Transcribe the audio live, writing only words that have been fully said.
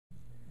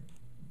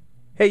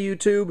Hey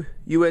YouTube,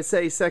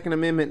 USA Second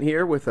Amendment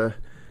here with a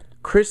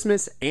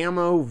Christmas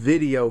ammo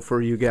video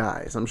for you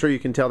guys. I'm sure you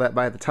can tell that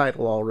by the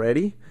title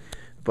already.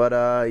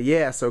 But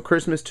yeah, so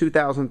Christmas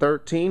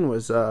 2013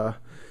 was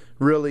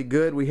really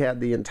good. We had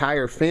the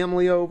entire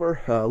family over,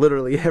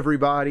 literally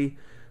everybody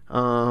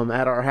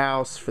at our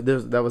house.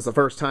 That was the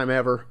first time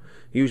ever.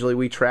 Usually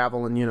we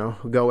travel and,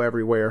 go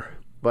everywhere.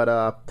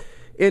 But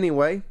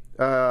anyway,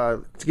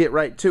 to get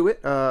right to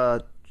it,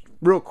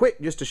 real quick,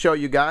 just to show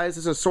you guys,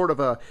 this is sort of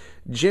a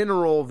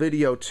general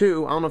video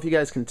too. I don't know if you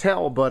guys can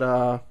tell, but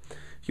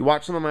if you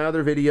watch some of my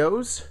other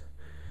videos,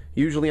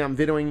 usually I'm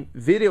videoing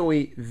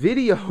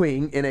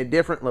in a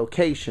different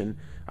location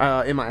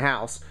in my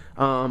house.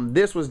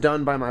 This was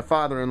done by my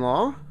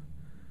father-in-law.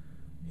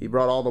 He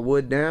brought all the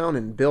wood down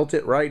and built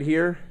it right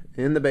here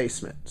in the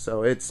basement.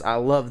 So I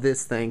love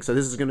this thing. So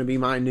this is going to be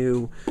my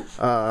new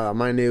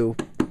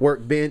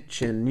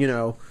workbench, and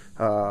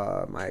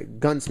my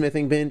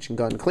gunsmithing bench and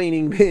gun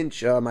cleaning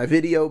bench, my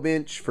video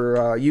bench for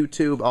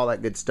YouTube, all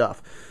that good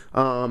stuff.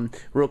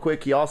 Real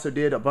quick, he also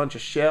did a bunch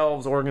of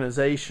shelves,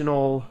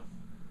 organizational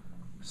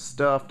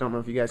stuff. Don't know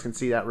if you guys can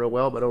see that real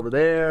well, but over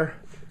there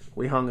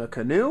we hung a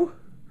canoe,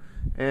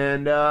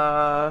 and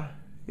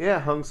yeah,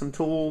 hung some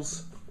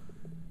tools,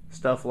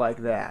 stuff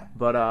like that.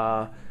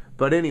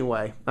 But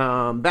anyway,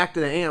 back to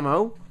the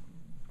ammo.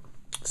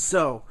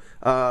 So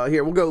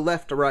here, we'll go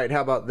left to right.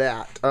 How about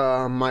that?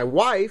 My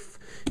wife,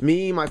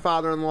 me, my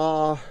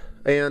father-in-law,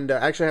 and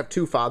actually I have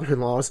two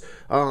father-in-laws.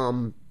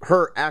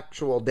 Her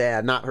actual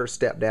dad, not her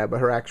stepdad, but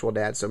her actual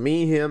dad. So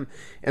me, him,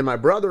 and my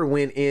brother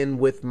went in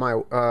with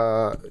my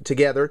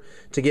together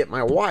to get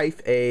my wife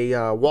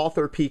a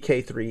Walther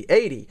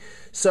PK380.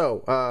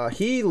 So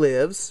he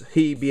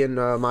being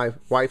my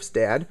wife's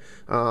dad,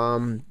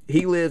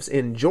 he lives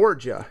in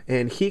Georgia,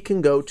 and he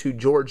can go to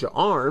Georgia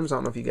Arms. I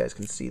don't know if you guys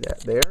can see that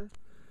there.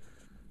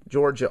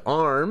 Georgia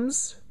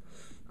Arms,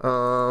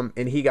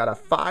 and he got a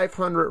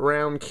 500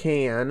 round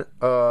can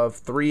of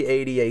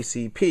 380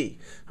 ACP.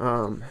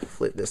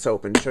 Flip this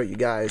open, show you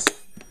guys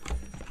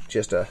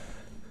just a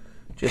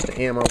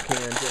ammo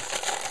can, just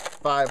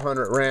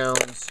 500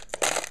 rounds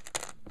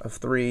of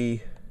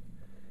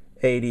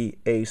 380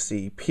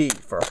 ACP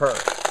for her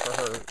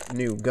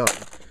new gun.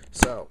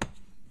 So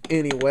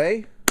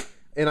anyway,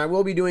 and I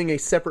will be doing a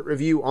separate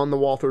review on the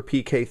Walther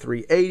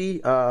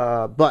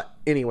PK380, but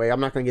anyway, I'm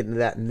not going to get into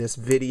that in this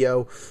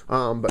video,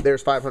 but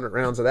there's 500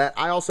 rounds of that.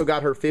 I also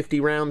got her 50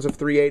 rounds of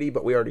 380,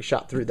 but we already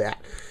shot through that.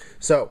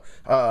 So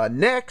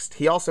next,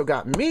 he also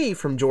got me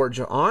from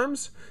Georgia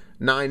Arms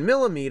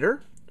 9mm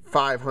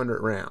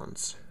 500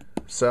 rounds.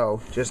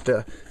 So just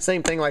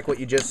same thing like what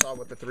you just saw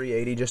with the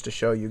 380, just to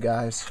show you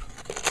guys.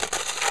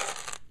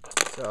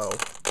 So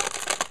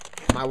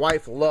my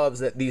wife loves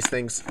that these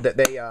things, that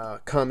they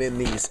come in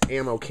these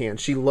ammo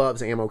cans. She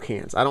loves ammo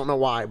cans. I don't know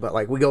why, but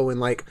like we go in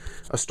like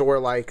a store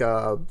like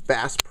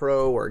Bass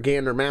Pro or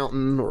Gander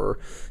Mountain or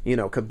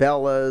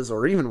Cabela's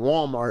or even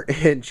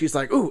Walmart, and she's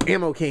like, ooh,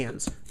 ammo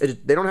cans.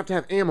 They don't have to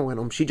have ammo in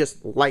them. She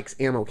just likes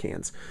ammo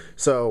cans.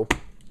 So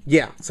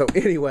yeah. So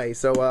anyway,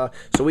 so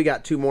we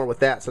got two more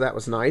with that. So that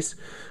was nice.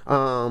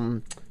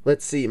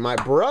 Let's see. My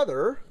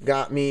brother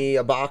got me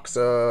a box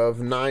of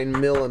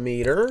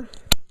 9mm.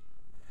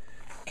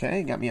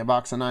 Okay, got me a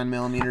box of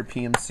 9mm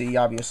PMC.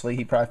 Obviously,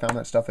 he probably found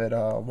that stuff at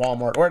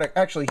Walmart. Or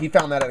actually, he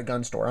found that at a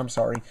gun store. I'm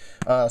sorry.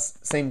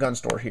 Same gun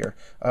store here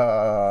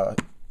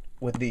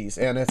with these.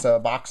 And it's a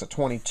box of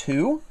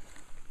 22,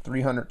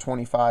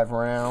 325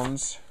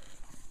 rounds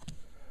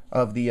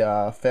of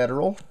the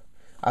Federal.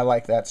 I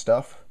like that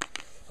stuff.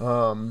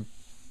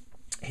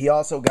 He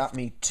also got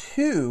me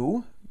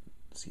two.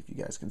 Let's see if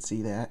you guys can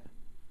see that.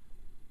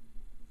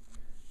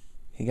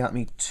 He got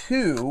me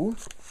two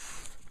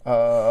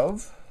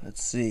of...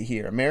 Let's see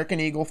here. American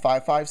Eagle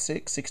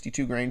 5.56,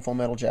 62 grain full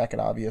metal jacket,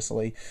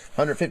 obviously.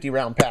 150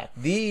 round pack.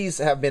 These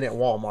have been at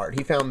Walmart.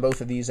 He found both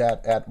of these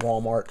at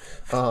Walmart.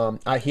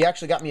 He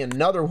actually got me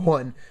another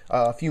one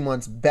a few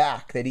months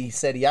back that he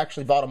said he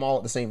actually bought them all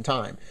at the same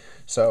time.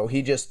 So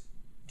he just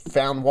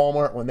found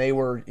Walmart when they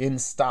were in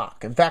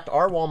stock. In fact,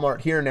 our Walmart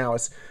here now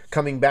is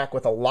coming back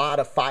with a lot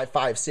of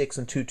 5.56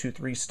 and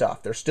 223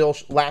 stuff. They're still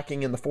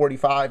lacking in the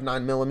 45,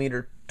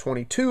 9mm,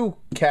 22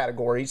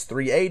 categories,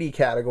 380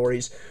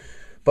 categories.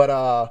 But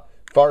as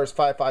far as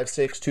 5.56,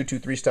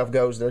 223 stuff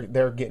goes,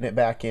 they're getting it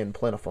back in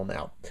plentiful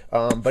now.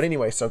 But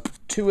anyway, so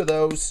two of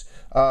those,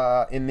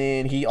 and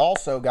then he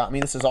also got me.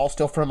 This is all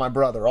still from my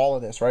brother. All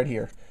of this right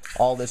here,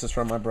 all this is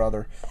from my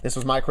brother. This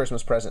was my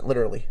Christmas present,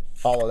 literally,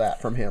 all of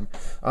that from him.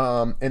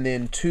 And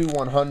then two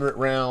 100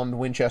 round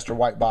Winchester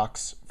white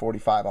box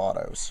 45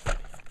 autos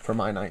for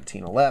my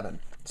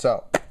 1911.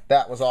 So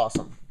that was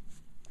awesome.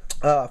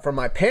 For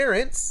my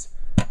parents,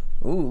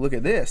 ooh, look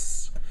at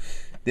this.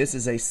 This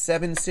is a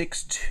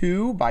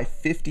 7.62 by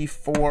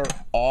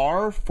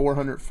 54R,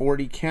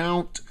 440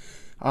 count.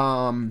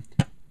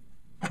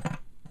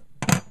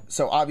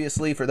 So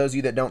obviously, for those of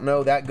you that don't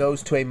know, that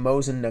goes to a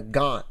Mosin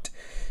Nagant.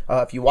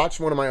 If you watched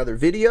one of my other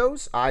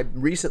videos, I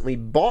recently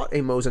bought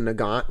a Mosin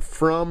Nagant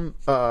from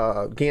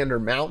Gander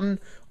Mountain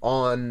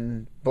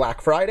on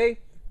Black Friday.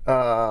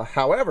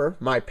 However,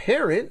 my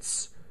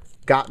parents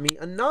got me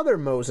another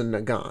Mosin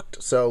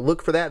Nagant. So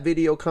look for that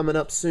video coming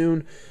up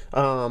soon.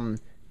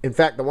 In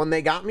fact, the one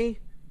they got me,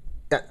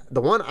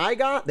 the one I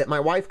got that my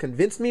wife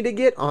convinced me to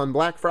get on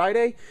Black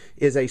Friday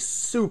is a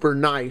super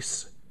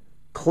nice,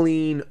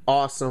 clean,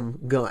 awesome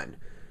gun.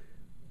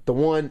 The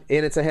one,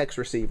 and it's a hex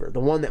receiver. The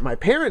one that my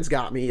parents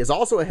got me is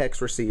also a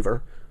hex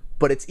receiver,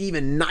 but it's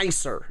even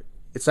nicer.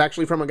 It's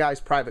actually from a guy's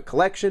private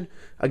collection.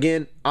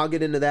 Again, I'll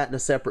get into that in a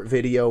separate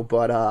video,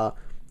 but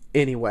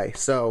anyway,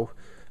 so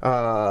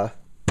yeah,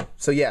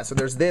 so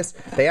there's this.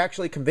 They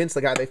actually convinced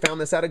the guy. They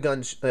found this at a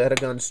gun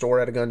store,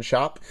 at a gun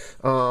shop,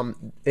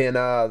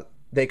 and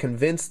they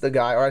convinced the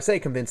guy, or I say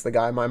convinced the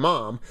guy, my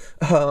mom,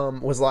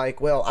 was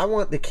like, well, I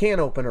want the can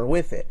opener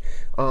with it.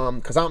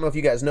 Because I don't know if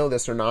you guys know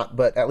this or not,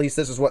 but at least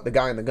this is what the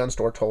guy in the gun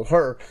store told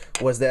her,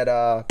 was that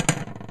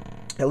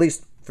at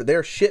least for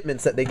their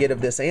shipments that they get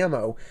of this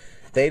ammo,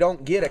 they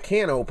don't get a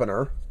can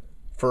opener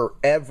for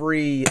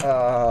every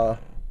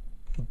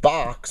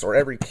box or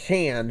every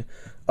can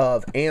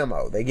of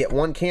ammo. They get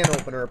one can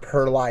opener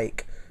per,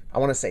 like, I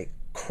want to say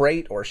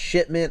crate or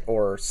shipment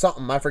or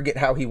something. I forget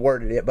how he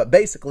worded it, but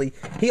basically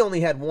he only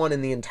had one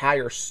in the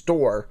entire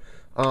store.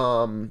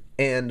 And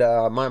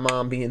my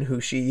mom, being who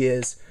she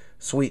is,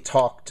 sweet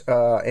talked,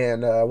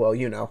 and well,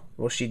 you know,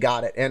 well, she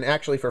got it, and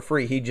actually for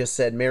free. He just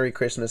said, "Merry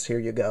Christmas, here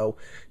you go,"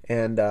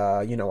 and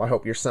you know, I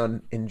hope your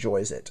son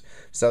enjoys it.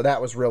 So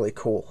that was really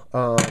cool.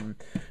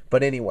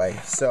 But anyway,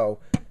 so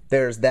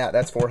there's that.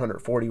 That's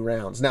 440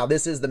 rounds. Now,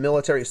 this is the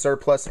military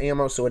surplus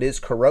ammo, so it is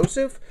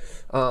corrosive.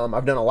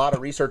 I've done a lot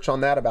of research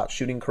on that, about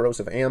shooting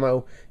corrosive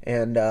ammo,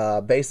 and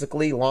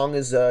basically, long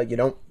as you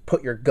don't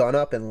put your gun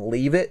up and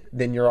leave it,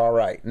 then you're all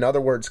right. In other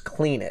words,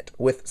 clean it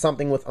with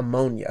something with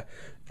ammonia.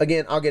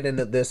 Again, I'll get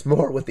into this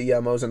more with the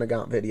Mosin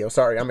Nagant video.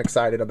 Sorry, I'm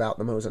excited about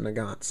the Mosin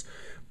Nagants.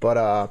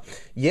 But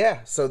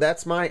yeah, so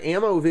that's my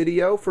ammo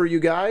video for you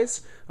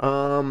guys.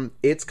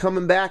 It's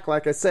coming back,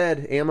 like I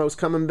said. Ammo's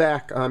coming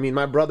back. I mean,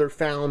 my brother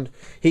found,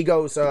 he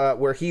goes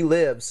where he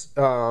lives.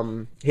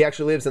 He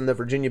actually lives in the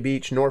Virginia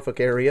Beach, Norfolk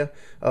area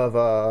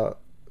of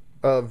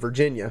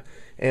Virginia,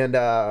 and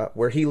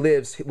where he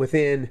lives,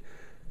 within,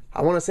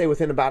 I want to say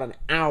within about an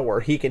hour,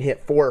 he can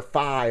hit 4 or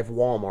 5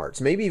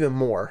 Walmarts, maybe even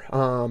more.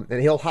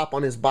 And he'll hop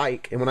on his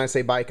bike, and when I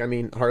say bike, I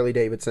mean Harley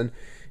Davidson.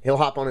 He'll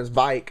hop on his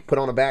bike, put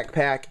on a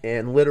backpack,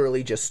 and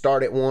literally just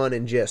start at one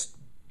and just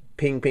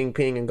ping, ping,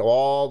 ping, and go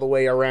all the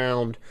way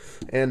around,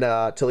 and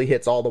till he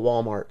hits all the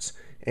Walmarts.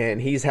 And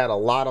he's had a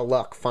lot of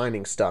luck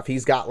finding stuff.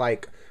 He's got,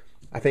 like,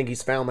 I think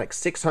he's found like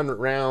 600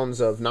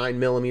 rounds of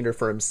 9mm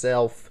for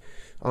himself.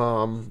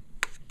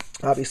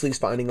 Obviously, he's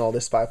finding all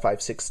this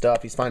 5.56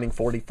 stuff. He's finding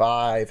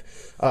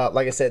 45.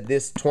 Like I said,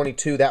 this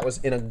 22, that was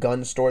in a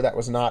gun store. That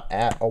was not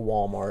at a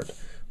Walmart.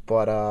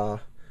 But,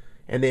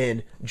 and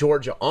then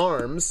Georgia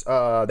Arms,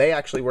 they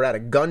actually were at a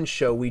gun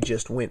show we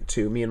just went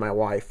to, me and my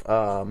wife.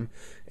 And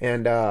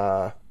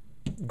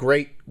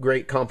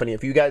great company.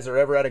 If you guys are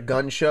ever at a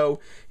gun show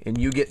and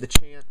you get the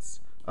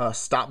chance,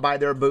 stop by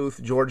their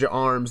booth, Georgia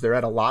Arms. They're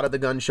at a lot of the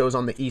gun shows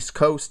on the East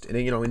Coast,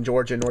 and, you know, in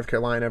Georgia, North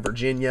Carolina,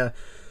 Virginia,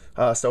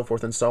 so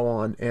forth and so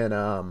on.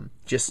 And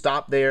just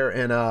stop there,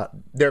 and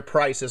their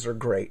prices are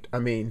great. I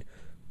mean,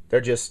 they're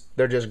just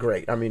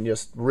great. I mean,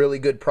 just really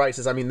good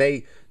prices. I mean,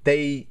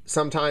 they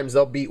sometimes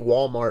they'll beat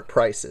Walmart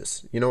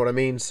prices. You know what I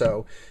mean?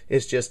 So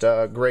it's just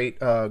great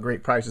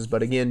prices.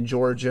 But again,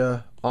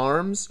 Georgia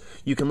Arms,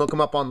 you can look them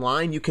up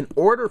online. You can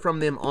order from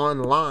them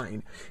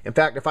online. In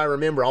fact, if I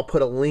remember, I'll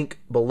put a link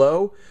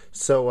below,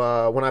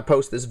 so when I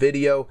post this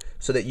video,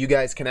 so that you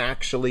guys can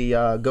actually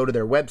go to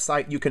their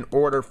website. You can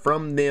order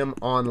from them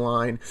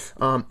online.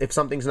 If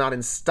something's not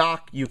in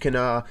stock, you can,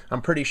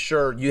 I'm pretty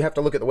sure, you have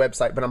to look at the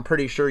website, but I'm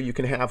pretty sure you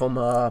can have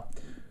them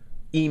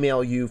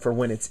email you for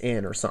when it's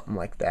in or something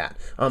like that.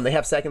 They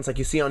have seconds, like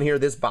you see on here.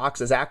 This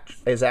box is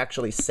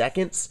actually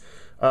seconds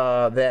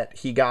that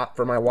he got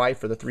for my wife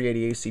for the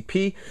 380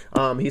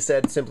 ACP. He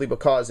said simply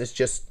because it's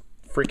just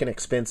freaking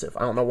expensive.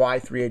 I don't know why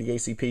 380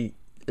 ACP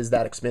is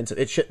that expensive.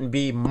 It shouldn't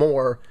be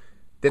more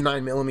than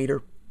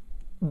 9mm,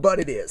 but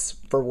it is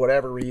for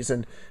whatever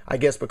reason. I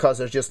guess because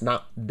there's just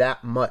not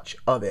that much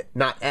of it,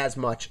 not as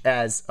much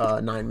as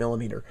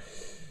 9mm.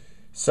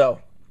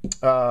 So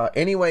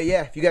anyway,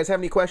 yeah, if you guys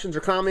have any questions or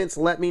comments,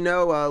 let me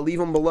know. Leave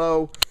them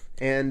below,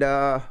 and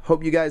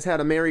hope you guys had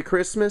a Merry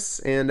Christmas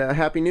and a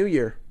Happy New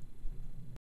Year.